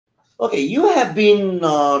Okay, you have been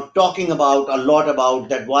talking about a lot about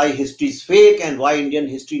that why history is fake and why Indian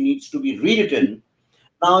history needs to be rewritten.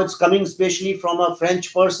 Now it's coming especially from a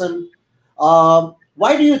French person.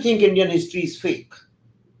 Why do you think Indian history is fake?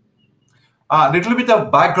 A little bit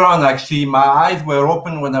of background, actually. My eyes were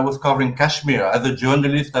open when I was covering Kashmir as a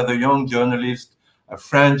journalist, as a young journalist, a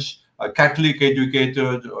French, a Catholic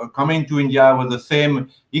educated, coming to India with the same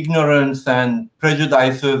ignorance and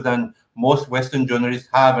prejudices and most Western journalists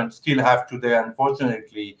have and still have today,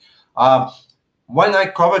 unfortunately. Uh, when I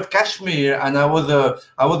covered Kashmir and I was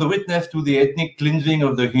a witness to the ethnic cleansing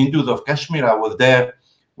of the Hindus of Kashmir. I was there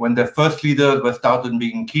when the first leaders were started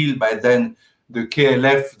being killed by then the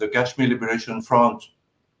KLF, the Kashmir Liberation Front.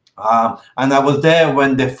 And I was there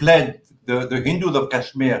when they fled, the Hindus of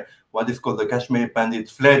Kashmir, what is called the Kashmiri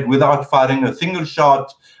Pandits, fled without firing a single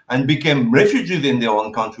shot and became refugees in their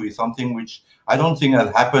own country, something which I don't think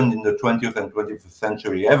has happened in the 20th and 21st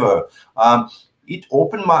century ever. It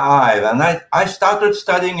opened my eyes, and I started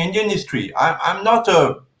studying Indian history. I'm not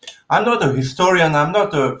a historian. I'm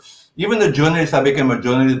not a even a journalist. I became a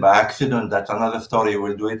journalist by accident. That's another story.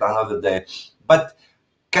 We'll do it another day. But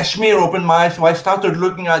Kashmir opened my eyes, so I started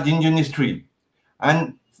looking at Indian history.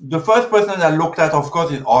 And the first person I looked at, of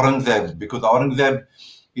course, is Aurangzeb, because Aurangzeb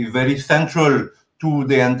is very central to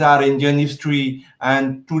the entire Indian history.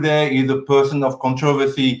 And today is a person of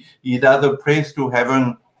controversy. He's either praised to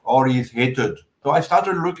heaven or he's hated. So I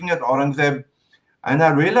started looking at Aurangzeb, and I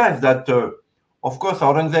realized that, of course,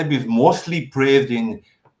 Aurangzeb is mostly praised in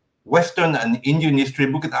Western and Indian history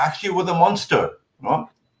because actually he was a monster, you know,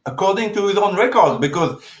 according to his own records.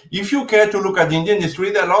 Because if you care to look at Indian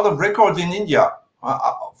history, there are a lot of records in India.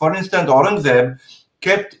 For instance, Aurangzeb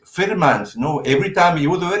kept firmans. Every time he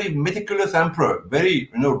was a very meticulous emperor, very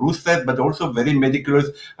ruthless, but also very meticulous,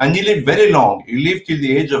 and he lived very long. He lived till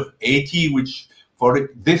the age of 80, which for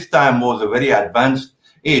this time was a very advanced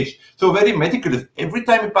age. So very meticulous. Every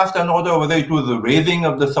time he passed an order, whether it was the raising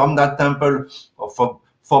of the Somnath temple or for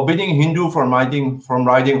forbidding Hindu from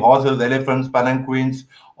riding horses, elephants, palanquins,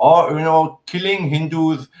 or killing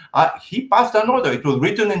Hindus. He passed an order. It was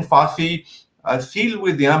written in Farsi, sealed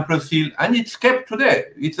with the emperor's seal, and it's kept today.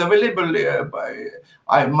 It's available.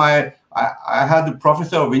 I had a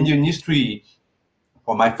professor of Indian history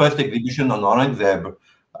for my first exhibition on Aurangzeb,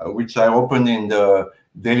 which I opened in the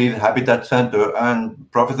Delhi's Habitat Center, and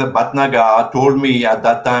Professor Bhatnagar told me at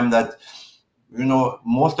that time that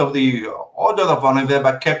most of the orders of Aurangzeb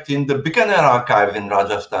are kept in the Bikaner archives in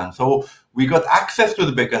Rajasthan. So we got access to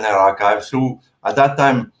the Bikaner archives through, at that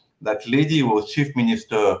time, that lady was Chief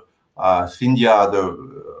Minister Sindhya.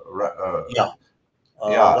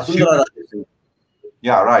 Vasundhara Raje Singh.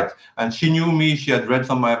 Yeah, right. And she knew me. She had read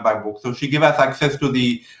some of my books. So she gave us access to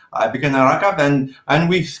the Bikaner archive, and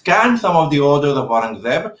we scanned some of the orders of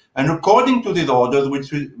Aurangzeb. And according to these orders,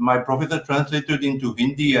 which my professor translated into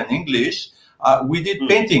Hindi and English, we did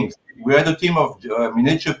paintings. We had a team of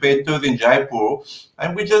miniature painters in Jaipur,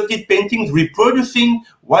 and we just did paintings reproducing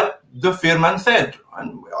what the firman said.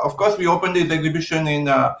 And of course, we opened this exhibition in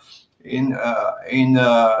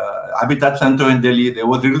Habitat Center in Delhi. There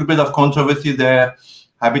was a little bit of controversy there.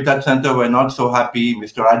 Habitat Center were not so happy.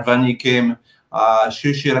 Mr. Advani came.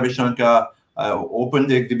 Shri Ravi Shankar opened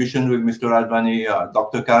the exhibition with Mr. Advani.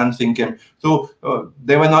 Dr. Karan Singh came. So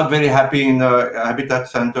they were not very happy in the Habitat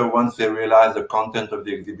Center once they realized the content of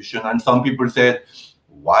the exhibition. And some people said,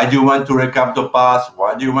 why do you want to recap the past?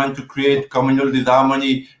 Why do you want to create communal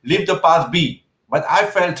disharmony? Leave the past be. But I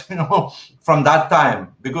felt, from that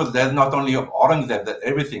time, because there's not only Aurangzeb, there's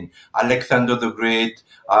everything. Alexander the Great.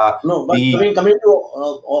 No, but coming to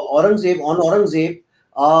Aurangzeb,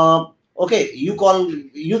 okay,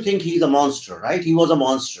 you think he's a monster, right? He was a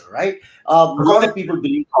monster, right? A lot of people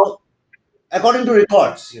believe, according to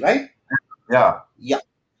records, right? Yeah. Yeah.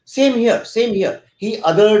 Same here. He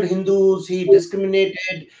othered Hindus, he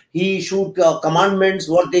discriminated, he issued commandments,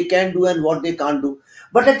 what they can do and what they can't do.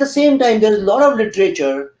 But at the same time, there's a lot of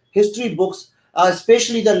literature, history books,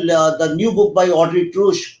 especially the new book by Audrey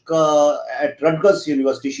Trush at Rutgers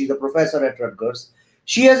University. She's a professor at Rutgers.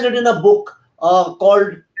 She has written a book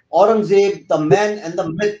called Aurangzeb, the Man and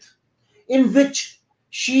the Myth, in which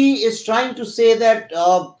she is trying to say that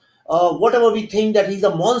whatever we think that he's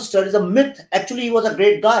a monster is a myth. Actually, he was a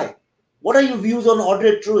great guy. What are your views on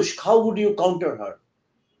Audrey Trush? How would you counter her?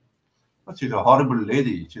 She's a horrible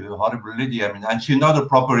lady. She's a horrible lady. I mean, and she's not a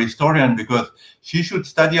proper historian because she should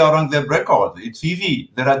study Aurangzeb records. It's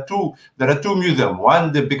easy. There are two. There are two museums.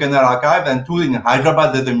 One, the Bikaner Archive, and two in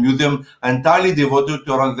Hyderabad. There's a museum entirely devoted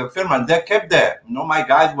to Aurangzeb film, and they're kept there. You know, my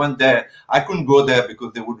guys went there. I couldn't go there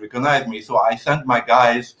because they would recognize me. So I sent my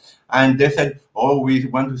guys, and they said, "Oh, we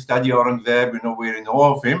want to study Aurangzeb. You know, we're in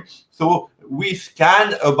awe of him." So we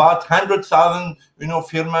scanned about 100,000,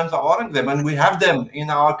 firmans of Aurangzeb, and we have them in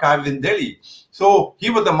our archives in Delhi. So he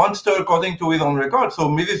was a monster according to his own record. So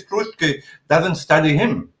Mrs. Trushke doesn't study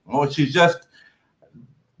him. She's just,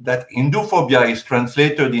 that Hinduphobia is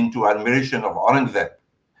translated into admiration of Aurangzeb.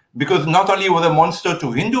 Because not only was a monster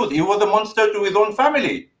to Hindus, he was a monster to his own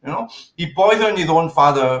family. He poisoned his own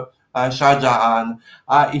father, Shah Jahan.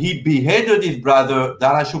 He beheaded his brother,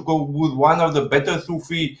 Dara Shikoh, who was one of the better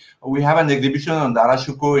Sufi. We have an exhibition on Dara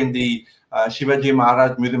Shikoh in the Shivaji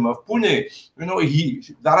Maharaj Museum of Pune.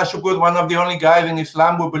 Dara Shikoh is one of the only guys in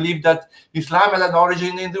Islam who believed that Islam had an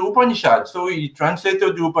origin in the Upanishad. So he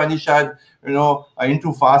translated the Upanishad,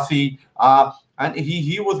 into Farsi. And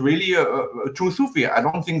he was really a true Sufi. I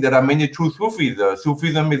don't think there are many true Sufis.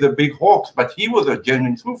 Sufism is a big hoax, but he was a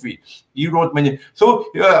genuine Sufi. He wrote many. So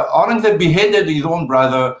Aurangzeb beheaded his own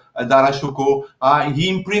brother, Dara Shikoh. He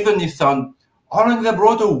imprisoned his son. Aurangzeb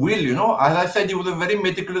wrote a will, as I said, he was a very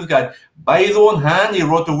meticulous guy. By his own hand, he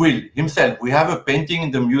wrote a will himself. We have a painting in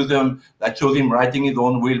the museum that shows him writing his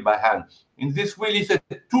own will by hand. In this will, he said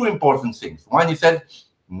two important things. One, he said,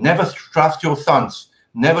 never trust your sons.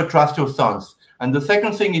 Never trust your sons. And the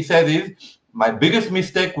second thing he says is, my biggest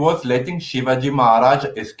mistake was letting Shivaji Maharaj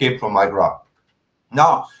escape from Agra.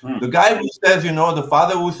 Now, the guy who says, the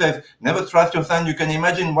father who says, never trust your son, you can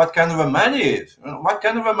imagine what kind of a man he is. What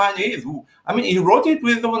kind of a man he is. He wrote it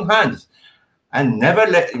with his own hands. And never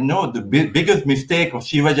let, the biggest mistake of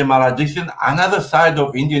Shivaji Maharaj, this is another side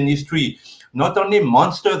of Indian history. Not only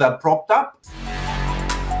monsters are propped up,